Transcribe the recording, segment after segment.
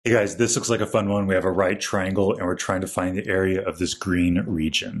Hey guys, this looks like a fun one. We have a right triangle and we're trying to find the area of this green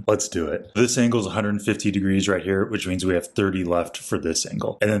region. Let's do it. This angle is 150 degrees right here, which means we have 30 left for this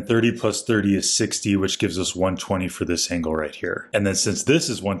angle. And then 30 plus 30 is 60, which gives us 120 for this angle right here. And then since this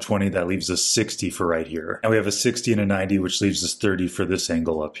is 120, that leaves us 60 for right here. And we have a 60 and a 90, which leaves us 30 for this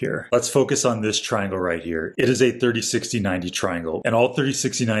angle up here. Let's focus on this triangle right here. It is a 30, 60, 90 triangle. And all 30,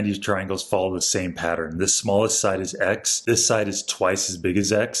 60, 90 triangles follow the same pattern. This smallest side is X. This side is twice as big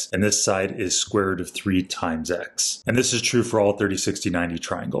as X. And this side is square root of 3 times X. And this is true for all 30, 60, 90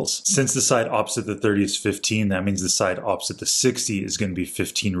 triangles. Since the side opposite the 30 is 15, that means the side opposite the 60 is going to be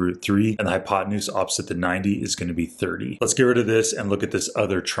 15 root 3, and the hypotenuse opposite the 90 is going to be 30. Let's get rid of this and look at this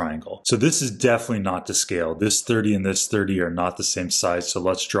other triangle. So this is definitely not to scale. This 30 and this 30 are not the same size, so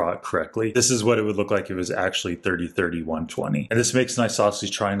let's draw it correctly. This is what it would look like if it was actually 30, 30, 120. And this makes an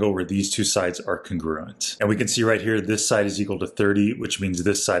isosceles triangle where these two sides are congruent. And we can see right here, this side is equal to 30, which means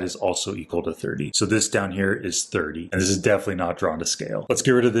this side is also equal to 30. So this down here is 30. And this is definitely not drawn to scale. Let's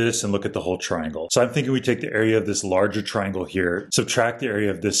get rid of this and look at the whole triangle. So I'm thinking we take the area of this larger triangle here, subtract the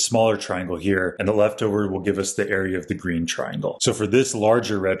area of this smaller triangle here, and the leftover will give us the area of the green triangle. So for this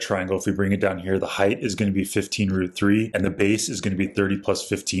larger red triangle, if we bring it down here, the height is going to be 15 root 3, and the base is going to be 30 plus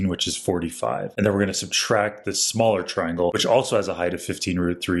 15, which is 45. And then we're going to subtract this smaller triangle, which also has a height of 15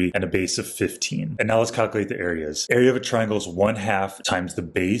 root 3 and a base of 15. And now let's calculate the areas. Area of a triangle is 1/2 times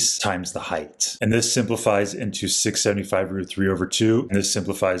the base times the height. And this simplifies into 675 root 3 over 2, and this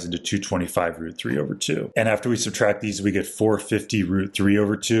simplifies into 225 root 3 over 2. And after we subtract these, we get 450 root 3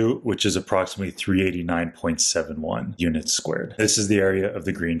 over 2, which is approximately 389.71 units squared. This is the area of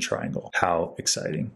the green triangle. How exciting.